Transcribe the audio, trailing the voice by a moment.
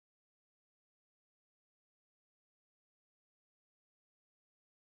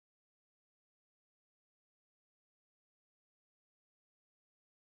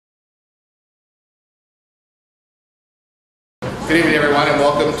Good evening, everyone, and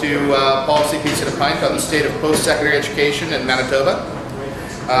welcome to Policy Pizza and a Pint on the state of post-secondary education in Manitoba.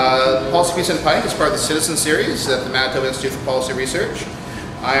 Policy Pizza and a Pint is part of the Citizen Series at the Manitoba Institute for Policy Research.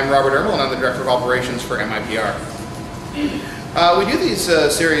 I am Robert Ermel, and I'm the Director of Operations for MIPR. We do these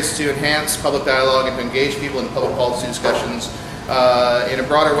series to enhance public dialogue and to engage people in public policy discussions in a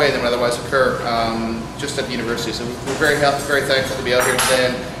broader way than would otherwise occur just at the university. So we're very thankful to be out here today,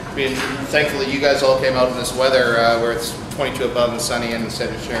 and thankful that you guys all came out in this weather where it's 22 above and sunny, and instead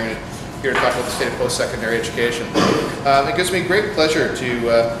of sharing it here to talk about the state of post-secondary education. It gives me great pleasure to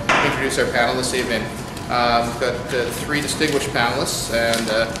introduce our panel this evening. We've got three distinguished panelists and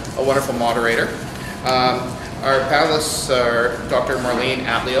a wonderful moderator. Our panelists are Dr. Marlene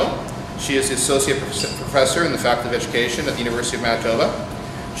Atleo. She is the Associate Professor in the Faculty of Education at the University of Manitoba.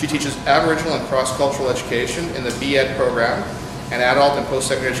 She teaches Aboriginal and Cross-Cultural Education in the B.Ed program and Adult and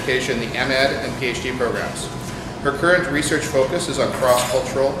Post-Secondary Education in the M.Ed and PhD programs. Her current research focus is on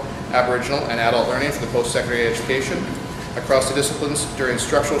cross-cultural, Aboriginal, and adult learning for the post-secondary education across the disciplines during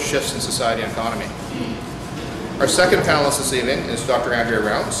structural shifts in society and economy. Our second panelist this evening is Dr. Andrea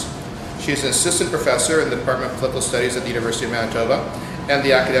Rounds. She is an assistant professor in the Department of Political Studies at the University of Manitoba and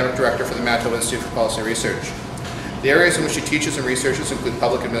the academic director for the Manitoba Institute for Policy Research. The areas in which she teaches and researches include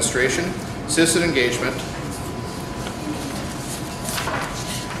public administration, citizen engagement,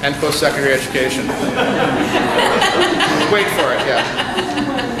 and post-secondary education. Wait for it, yeah.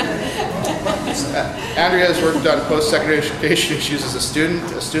 Andrea has worked on post-secondary education issues as a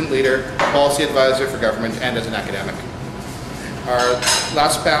student leader, policy advisor for government, and as an academic. Our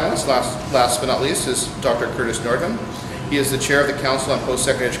last panelist, last but not least, is Dr. Curtis Nordman. He is the chair of the Council on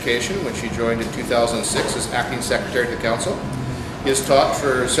Post-Secondary Education, which he joined in 2006 as acting secretary to the council. He has taught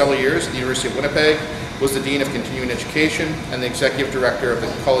for several years at the University of Winnipeg, was the Dean of Continuing Education, and the Executive Director of the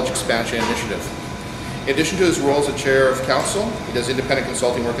College Expansion Initiative. In addition to his role as the Chair of Council, he does independent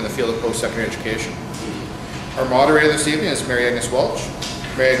consulting work in the field of post-secondary education. Our moderator this evening is Mary Agnes Welch.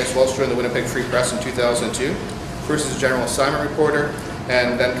 Mary Agnes Welch joined the Winnipeg Free Press in 2002, first as a general assignment reporter,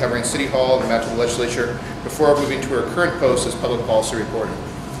 and then covering City Hall and the Manitoba Legislature, before moving to her current post as public policy reporter.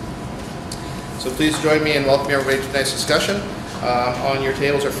 So please join me in welcoming everybody to tonight's discussion. On your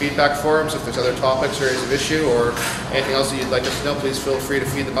tables are feedback forms. If there's other topics or areas of issue or anything else that you'd like us to know, please feel free to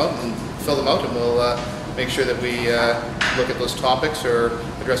fill them out, and we'll make sure that we look at those topics or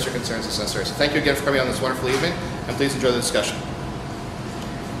address your concerns as necessary. So thank you again for coming on this wonderful evening, and please enjoy the discussion.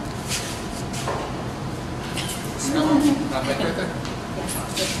 Not right there?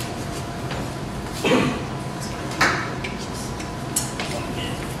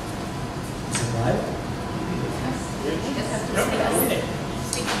 Is it live?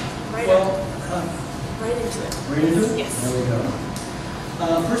 Right into it. Right into it? Yes. There we go.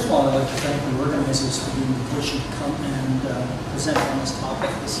 First of all, I'd like to thank the organizers for the invitation to come and present on this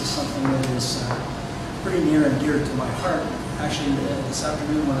topic. This is something that is pretty near and dear to my heart. Actually, this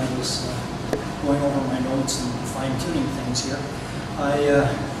afternoon when I was going over my notes and fine-tuning things here, I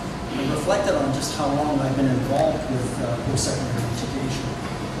reflected on just how long I've been involved with post-secondary education.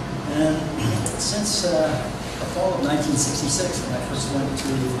 And since the fall of 1966, when I first went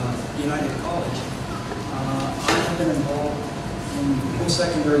to United College, I have been involved in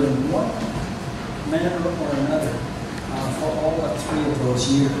post-secondary in one manner or another for all but 3 of those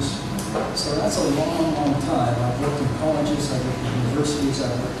years. So that's a long, long time. I've worked in colleges, I've worked in universities,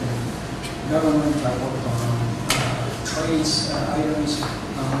 I've worked in government, I've worked on trades items,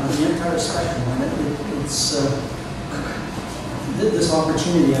 the entire spectrum. And this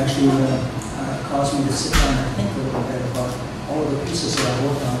opportunity actually caused me to sit down and think a little bit about all of the pieces that I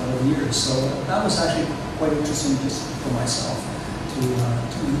worked on over the years. So that was actually quite interesting just for myself to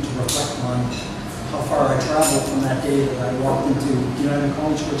reflect on how far I traveled from that day that I walked into United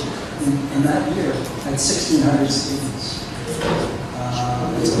College, which in that year had 1,600 students.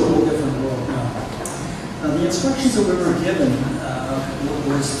 It's a little different world now. The instructions that we were given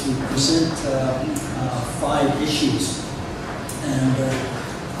was to present 5 issues. And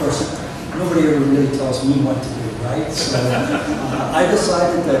of course, nobody ever really tells me what to do, right? So I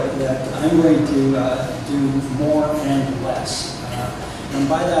decided that I'm going to do more and less. And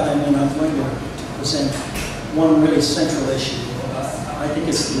by that I mean I'm going to present one really central issue. I think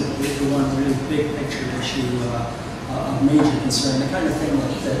it's the one really big picture issue of major concern, the kind of thing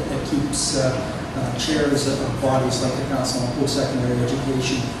that keeps chairs of bodies like the Council on Post-Secondary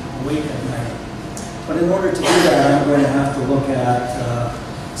Education awake at night. But in order to do that, I'm going to have to look at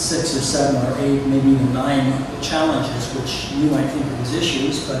 6 or 7 or 8, maybe even 9 challenges, which you might think of as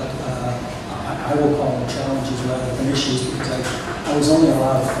issues, but I will call them challenges rather than issues, because I was only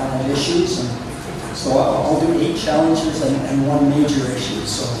allowed 5 issues, and So I'll do 8 challenges and 1 major issue.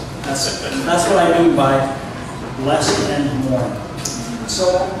 So that's what I mean by less and more.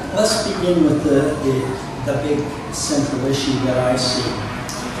 So let's begin with the big central issue that I see.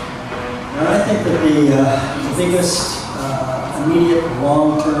 And I think that the biggest immediate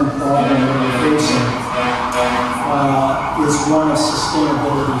long-term problem that we're facing is one of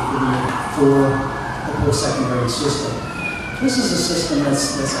sustainability for the post-secondary system. This is a system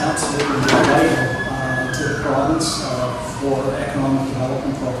that's absolutely vital to the province for economic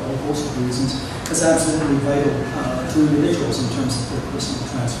development for a whole host of reasons. It's absolutely vital to individuals in terms of their personal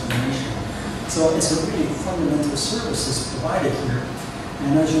transformation. So it's a really fundamental service that's provided here.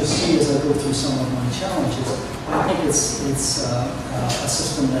 And as you'll see as I go through some of my challenges, I think it's a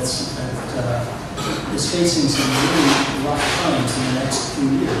system that is facing some really rough times in the next few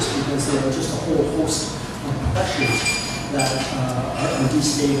years because there are just a whole host of pressures that are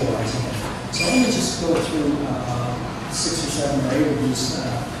destabilizing it. So let me just go through 6 or 7 or 8 of these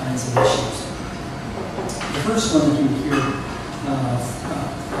kinds of issues. The first one that you hear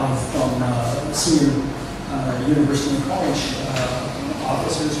from senior university and college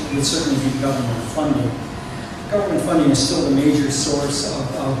officers would certainly be government funding. Government funding is still the major source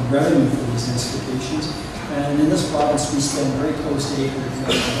of revenue for these institutions, and in this province we spend very close to $800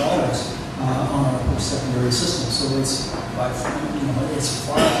 million on our post-secondary system. So it's far from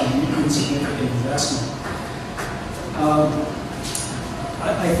an insignificant investment.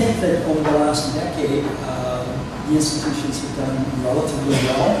 I think that over the last decade, the institutions have done relatively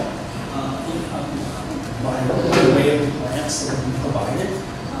well by the way of the grants that have been provided.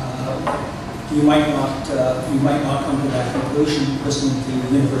 You might not come to that conclusion listening to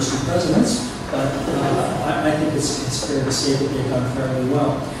university presidents, but I think it's fair to say that they've done fairly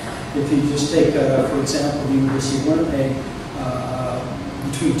well. If you just take, for example, the University of Winnipeg,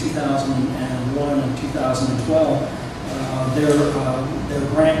 between 2001 and 2012, their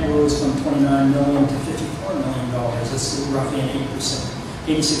grant rose from $29 million to $54 million. It's roughly an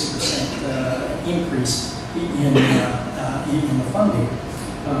 86% increase in the funding,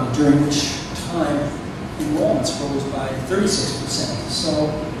 during which time enrollments rose by 36%. So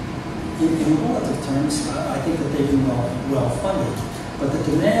in relative terms, I think that they've been well funded. But the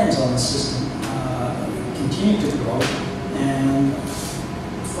demands on the system continue to grow, and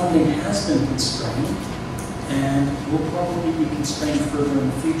funding has been constrained, and will probably be constrained further in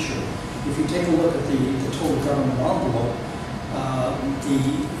the future. If you take a look at the total government envelope, the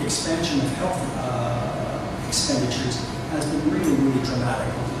expansion of health expenditures has been really, really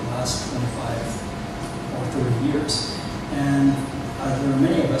dramatic over the last 25 or 30 years. And there are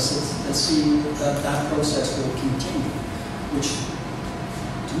many of us that see that process will continue, which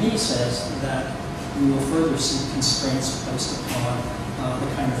to me says that we will further see constraints placed upon the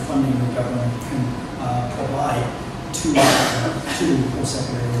kind of funding the government can provide to the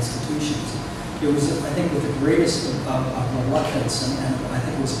post-secondary institutions. It was, I think, with the greatest of reluctance, and I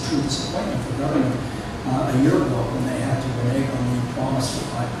think it was a true disappointment for government a year ago when they had to renege on the promise for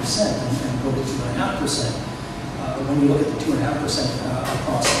 5% and go to 2.5%. When you look at the 2.5%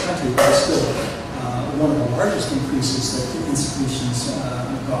 across the country, it's still one of the largest increases that the institutions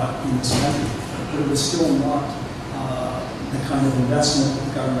got in this country. But it was still not the kind of investment that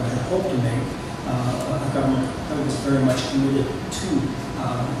the government had hoped to make, a government that was very much committed to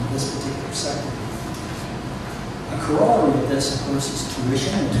this particular sector. A corollary of this, of course, is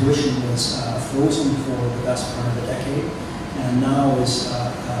tuition. And tuition was frozen for the best part of a decade, and now is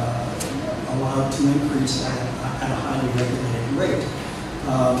allowed to increase at a highly regulated rate.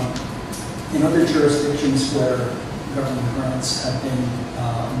 In other jurisdictions where government grants have been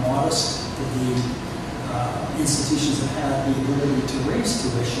modest, the institutions have had the ability to raise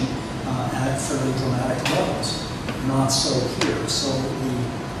tuition at fairly dramatic levels. Not so here. So the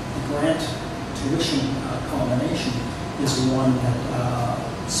grant tuition combination is one that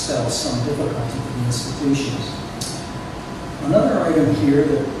spells some difficulty for the institutions. Another item here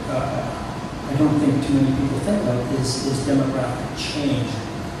that I don't think too many people think about is demographic change.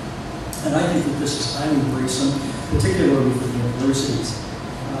 And I think that this is highly worrisome, particularly for the universities.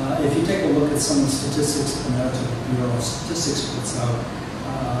 If you take a look at some of the statistics that the Manitoba Bureau of Statistics puts out,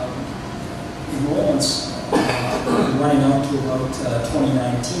 enrollments running out to about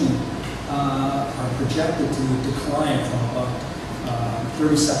 2019 are projected to decline from about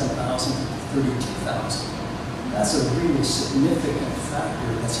 37,000 to 32,000. That's a really significant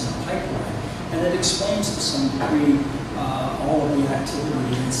factor that's in the pipeline, and it explains to some degree all of the activity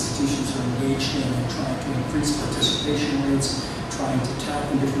that institutions are engaged in trying to increase participation rates, trying to tap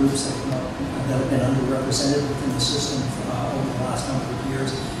into groups that have been underrepresented within the system over the last number of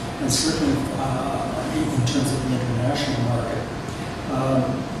years, and certainly in terms of the international market.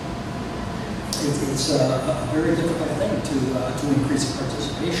 It's a very difficult thing to increase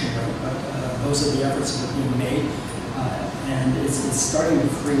participation rate, but those are the efforts that are being made, and it's starting to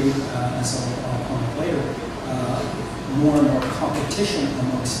create, as I'll comment later, more and more competition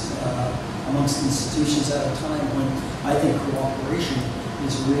amongst institutions at a time when I think cooperation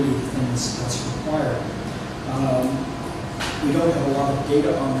is really the thing that's required. We don't have a lot of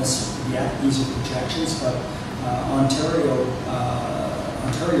data on this yet. These are projections, but Ontario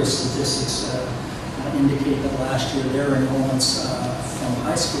statistics indicate that last year their enrollments from the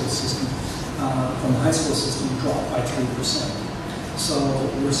high school system dropped by 3%. So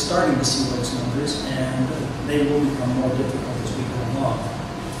we're starting to see those numbers, and they will become more difficult as we go along.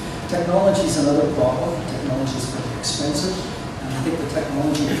 Technology is another problem. Technology is very expensive, and I think the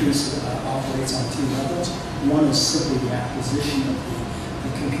technology piece operates on two levels. One is simply the acquisition of the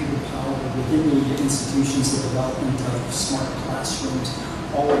computer power within the institutions, the development of smart classrooms,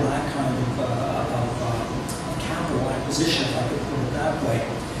 all of that kind of capital acquisition, if I could put it that way.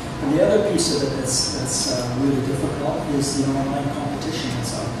 And the other piece of it that's really difficult is the online competition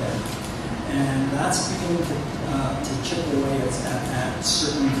that's out there. And that's beginning to chip away at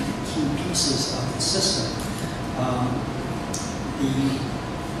certain key pieces of the system. The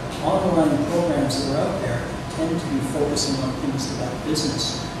online programs that are out there tend to be focusing on things about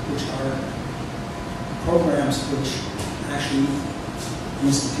business, which are programs which actually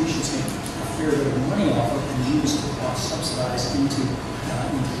institutions make a fair bit of money off of and use to cross-subsidize into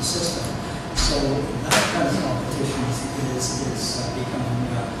the system. So that kind of competition is becoming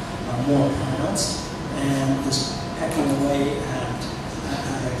more pronounced and is pecking away at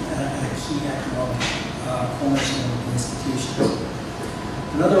a key economic cornerstone of the institution.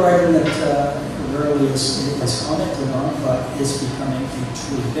 Another item that rarely is commented on, but is becoming a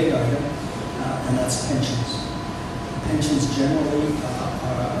truly big item, and that's pensions. Pensions generally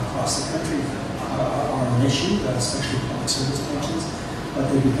across the country are an issue, especially public service pensions, but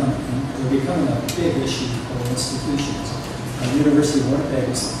they're becoming a big issue for institutions. The University of Winnipeg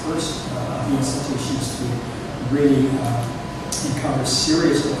was the first of the institutions to really encounter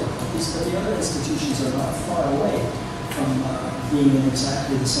serious difficulties, but the other institutions are not far away from being in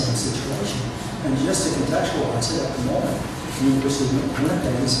exactly the same situation. And just to contextualize it, at the moment, the University of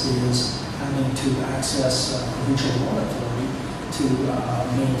Winnipeg is having to access provincial loan authority to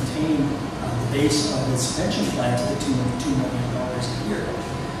maintain the base of its pension plan to the tune of $2 million a year.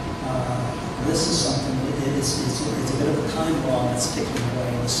 This is something, it's a bit of a time bomb that's ticking away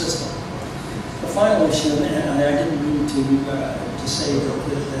in the system. The final issue, and I didn't mean to say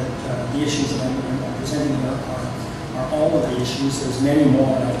that the issues that I'm presenting are all of the issues. There's many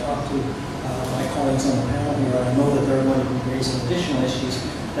more, and I've talked to my colleagues on the panel here, and I know that they're going to be raising additional issues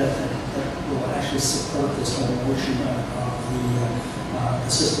that will actually support this whole notion of the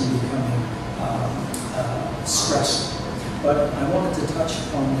system becoming stressed. But I wanted to touch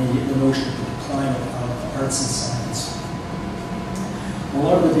upon the notion of the decline of arts and science. A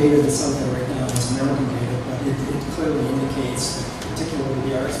lot of the data that's out there right now is American data, but it clearly indicates that particularly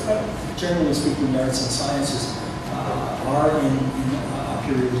the arts, but generally speaking, the arts and sciences are in a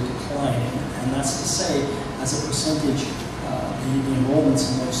period of decline. And that's to say, as a percentage, the enrollments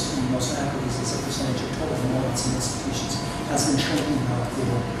in most faculties as a percentage of total enrollments in institutions has been shrinking now for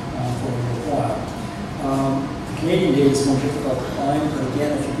a little while. The Canadian data is more difficult to find, but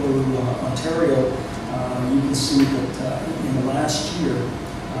again, if you go to Ontario, you can see that in the last year,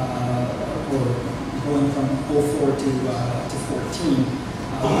 or going from 04 to 14,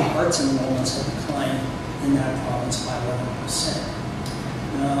 arts enrollments have declined in that province by 11%.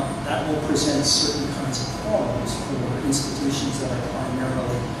 Now, that will present certain kinds of problems for institutions that are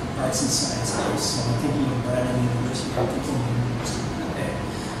primarily arts and science based. So I'm thinking of Brandon University, I'm thinking of the University of Winnipeg.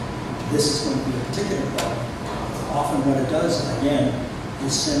 This is going to be a particular problem. Often what it does, again,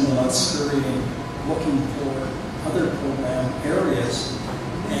 is send them out scurrying, looking for other program areas,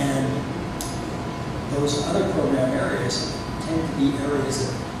 and those other program areas tend to be areas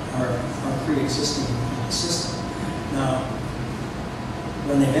that are pre-existing in the system. Now,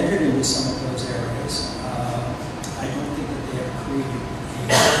 when they've entered into some of those areas, I don't think that they have created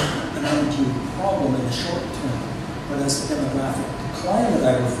an undue problem in the short term, but as the demographic decline that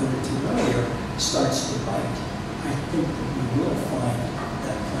I referred to earlier starts to bite, I think that we will find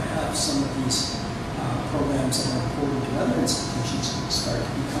that perhaps some of these programs that are important to other institutions start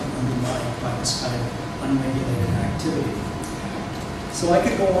to become undermined by this kind of unregulated activity. So I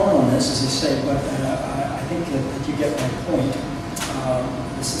could go on this, as I say, but I think that you get my point.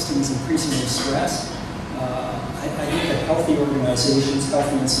 The system is increasingly stressed. I think that healthy organizations,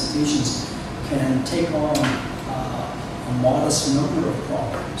 healthy institutions can take on a modest number of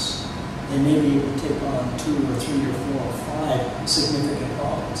problems. They may be able to take on 2 or 3 or 4 or 5 significant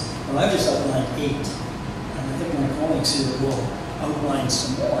problems. Well, I've just outlined 8, and I think my colleagues here will outline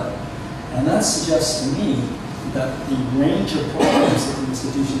some more. And that suggests to me that the range of problems that the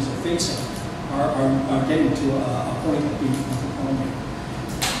institutions are facing are getting to a point of being overwhelming.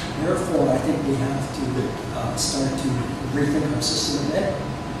 Therefore, I think we have to start to rethink our system a bit.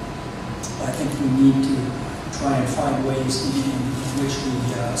 I think we need to try and find ways in which we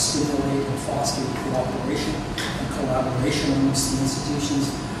stimulate and foster cooperation and collaboration amongst the institutions.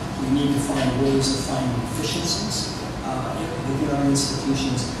 We need to find ways of finding efficiencies within our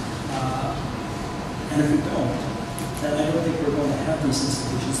institutions. And if we don't, then I don't think we're going to have these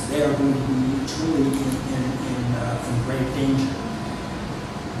institutions. They are going to be truly in great danger.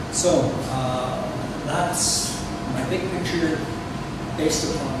 So that's my big picture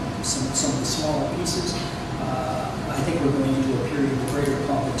based upon some of the smaller pieces. I think we're going into a period of greater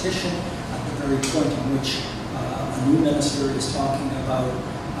competition at the very point in which a new minister is talking about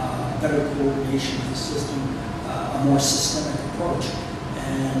better coordination of the system, a more systemic approach.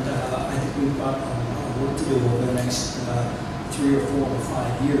 And I think we've got a lot of work to do over the next 3 or 4 or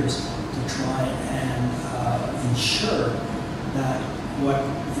 5 years to try and ensure that what,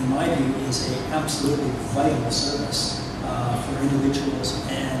 in my view, is an absolutely vital service for individuals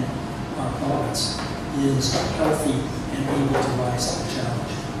and our province is healthy and able to rise to the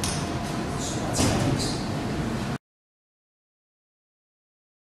challenge.